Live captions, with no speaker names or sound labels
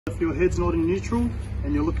If your head's not in neutral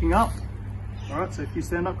and you're looking up, alright, so if you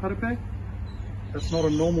stand up karape, that's not a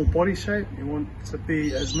normal body shape. You want to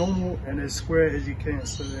be as normal and as square as you can.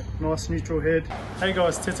 So nice neutral head. Hey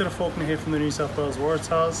guys, Tetera Faulkner here from the NSW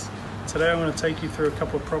Waratahs. Today I'm going to take you through a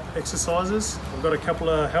couple of prop exercises. I've got a couple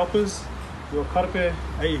of helpers. We've got karape,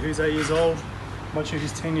 who's 8 years old, Machu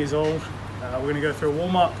who's 10 years old. We're going to go through a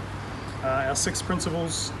warm-up, our 6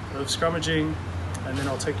 principles of scrummaging, and then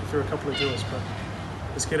I'll take you through a couple of drills. But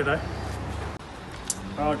let's get it, eh?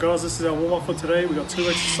 Alright guys, this is our warm-up for today. We've got 2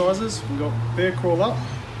 exercises. We've got bear crawl up,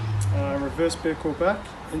 reverse bear crawl back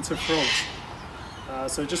into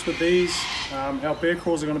frogs. So just with these, our bear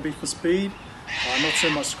crawls are going to be for speed, not so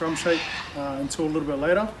much scrum shape until a little bit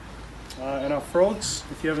later. And our frogs,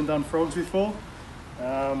 if you haven't done frogs before,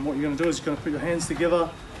 what you're going to do is you're going to put your hands together.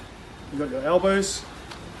 You've got your elbows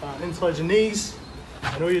inside your knees,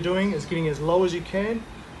 and all you're doing is getting as low as you can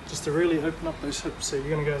just to really open up those hips. So you're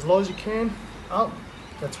going to go as low as you can, up.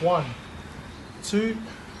 That's 1, 2,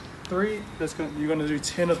 3. You're going to do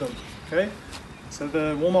 10 of them. Okay. So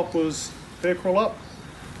the warm up was bear crawl up,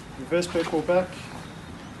 reverse bear crawl back,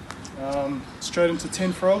 straight into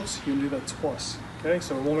 10 frogs. You can do that twice. Okay.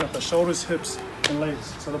 So we're warming up the shoulders, hips, and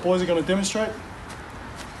legs. So the boys are going to demonstrate.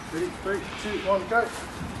 Ready? 3, 2, 1, go.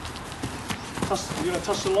 You're going to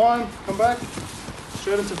touch the line. Come back.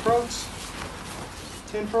 Straight into frogs.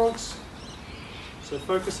 10 frogs. So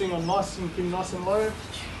focusing on keeping nice and low.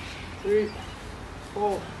 3,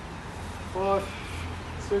 4, 5,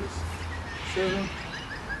 6, 7,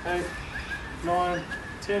 8, 9,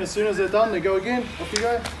 10. As soon as they're done, they go again. Off you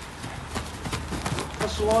go.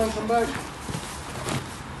 Touch the line, come back.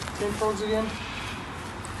 10 frogs again.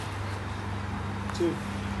 2,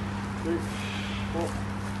 3, 4,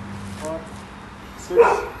 5, 6,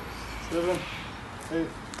 7, 8,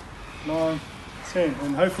 9, 10.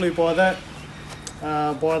 And hopefully by the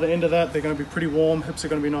end of that, they're going to be pretty warm. Hips are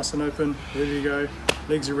going to be nice and open, ready to go.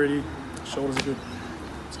 Legs are ready, shoulders are good.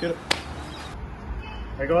 Let's get it.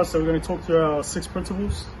 Hey guys, so we're going to talk through our 6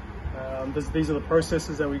 principles. These are the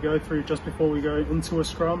processes that we go through just before we go into a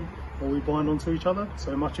scrum or we bind onto each other.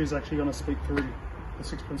 So Machu is actually going to speak through the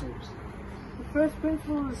 6 principles. The first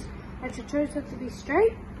principle is that your toes have to be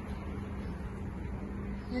straight.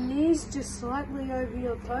 Your knees just slightly over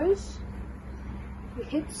your toes. Your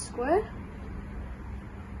hips square.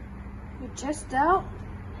 Your chest out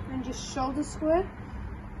and your shoulders square.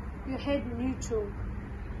 Your head neutral.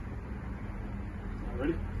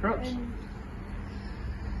 Ready? Crouch.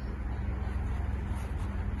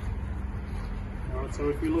 Alright, so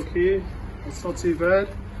if you look here, it's not too bad.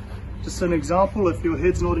 Just an example, if your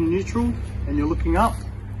head's not in neutral and you're looking up,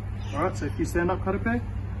 alright, so if you stand up karape,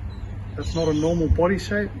 that's not a normal body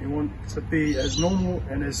shape. You want to be as normal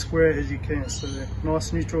and as square as you can. So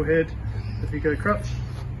nice neutral head. If you go crouch.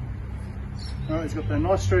 Alright, he's got that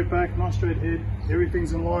nice straight back, nice straight head,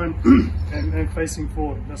 everything's in line and facing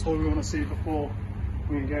forward. That's what we want to see before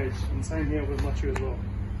we engage. And same here with Machu as well.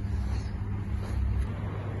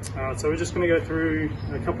 Alright, so we're just going to go through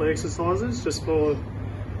a couple of exercises just for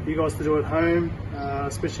you guys to do at home,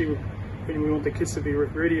 especially when we want the kids to be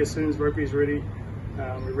ready. As soon as rugby is ready,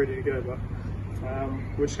 we're ready to go. But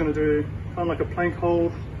we're just going to do kind of like a plank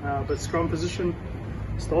hold, but scrum position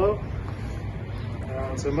style.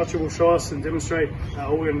 So Machu will show us and demonstrate.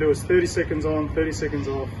 All we're going to do is 30 seconds on, 30 seconds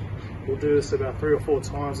off. We'll do this about 3 or 4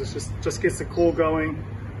 times. It just gets the core going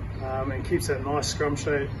and keeps that nice scrum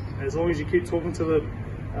shape. As long as you keep talking to the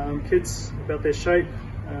kids about their shape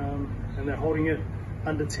and they're holding it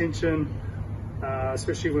under tension,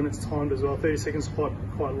 especially when it's timed as well. 30 seconds is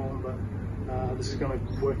quite long, but this is going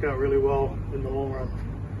to work out really well in the long run.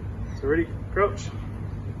 So ready? Crouch.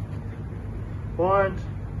 Bind.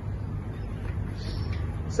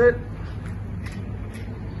 Set.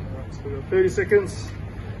 Alright, so we've got 30 seconds.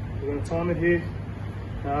 We're going to time it here.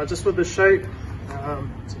 Just with the shape,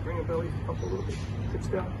 so bring your belly up a little bit, hips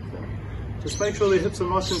down. Just make sure the hips are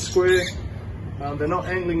nice and square. They're not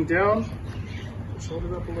angling down.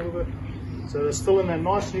 Shoulders up a little bit. So they're still in that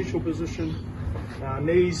nice neutral position.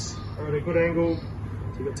 Knees are at a good angle.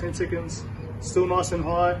 So you've got 10 seconds. Still nice and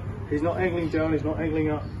high. He's not angling down, he's not angling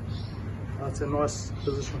up. That's a nice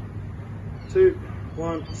position. 2,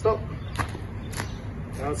 1, stop.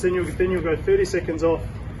 So then you'll go 30 seconds off.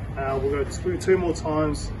 We'll go 2 more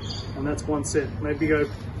times, and that's 1 set. Maybe go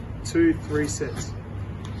 2, 3 sets.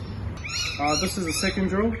 This is the second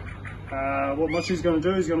drill. What Machu's going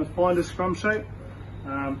to do is going to find a scrum shape,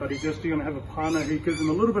 but he's just going to have a partner who gives him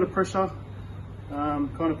a little bit of pressure,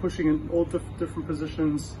 kind of pushing in all different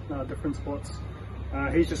positions, different spots.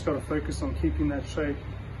 He's just got to focus on keeping that shape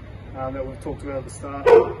that we've talked about at the start,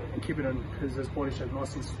 and keep it in his body shape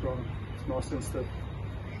nice and strong, nice and stiff.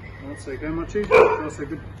 Alright, so go Machi, that's a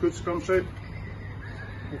good scrum shape.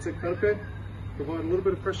 That's it, karape. Provide a little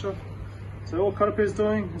bit of pressure. So all karape is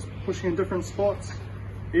doing is pushing in different spots.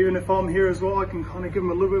 Even if I'm here as well, I can kind of give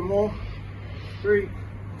him a little bit more. 3,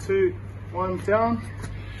 2, 1, down.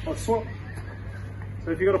 I swap.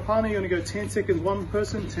 So if you've got a partner, you're going to go 10 seconds one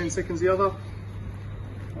person, 10 seconds the other.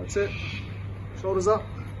 That's it. Shoulders up.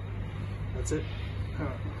 That's it.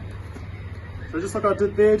 Alright. So just like I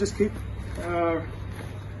did there, just keep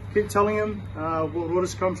telling him what a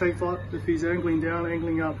scrum shape's like. If he's angling down,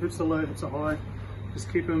 angling up, hips are low, hips are high.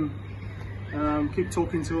 Just keep him, keep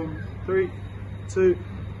talking to him. 3, 2,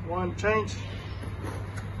 1, change.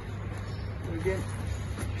 And again.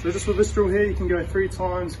 So just with this drill here, you can go 3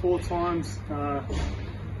 times, 4 times.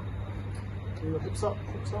 Hips up,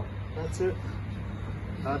 that's it.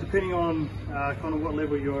 Depending on kind of what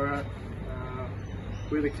level you're at,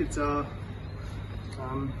 where the kids are,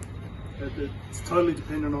 it's totally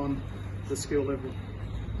dependent on the skill level.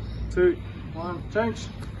 2, 1, change.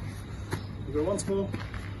 We'll go once more.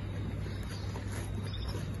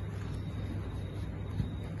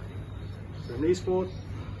 So knees forward,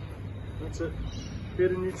 that's it.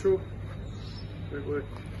 Head in neutral, great work.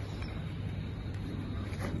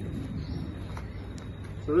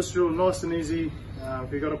 So this drill, nice and easy.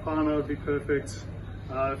 If you've got a partner, it would be perfect.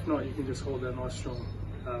 If not, you can just hold that nice strong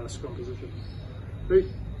scrum position. 3,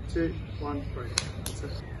 2, 1, break. That's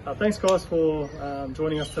it. Thanks guys for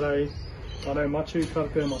joining us today. I know Machu,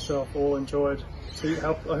 Karape and myself all enjoyed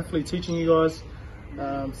hopefully teaching you guys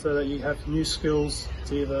so that you have new skills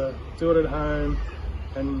to either do it at home,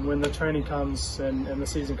 and when the training comes and the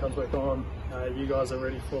season comes back on, you guys are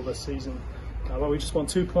ready for the season. But we just want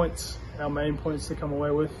 2 points, our main points to come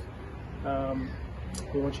away with.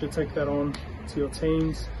 We want you to take that on to your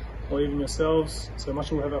teams or even yourselves. So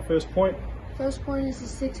much we'll have our first point. First point is the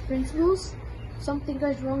 6 principles. If something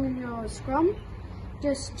goes wrong in your scrum,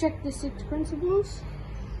 just check the 6 principles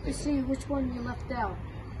to see which one you left out.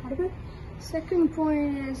 Second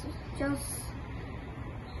point is just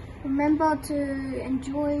remember to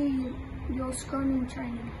enjoy your scrumming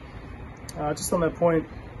training. Just on that point,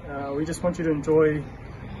 we just want you to enjoy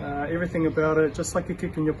everything about it, just like your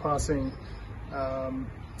kicking, your passing,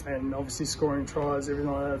 and obviously scoring tries,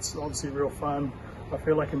 everything like that. It's obviously real fun. I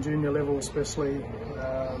feel like in junior level especially,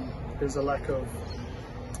 there's a lack of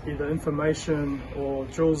either information or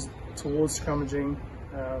drills towards scrummaging.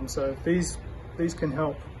 So these can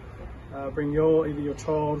help bring either your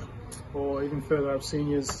child or even further up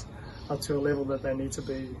seniors up to a level that they need to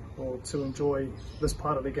be, or to enjoy this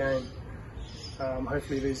part of the game.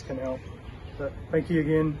 Hopefully these can help. But thank you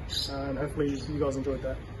again, and hopefully you guys enjoyed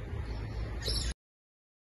that.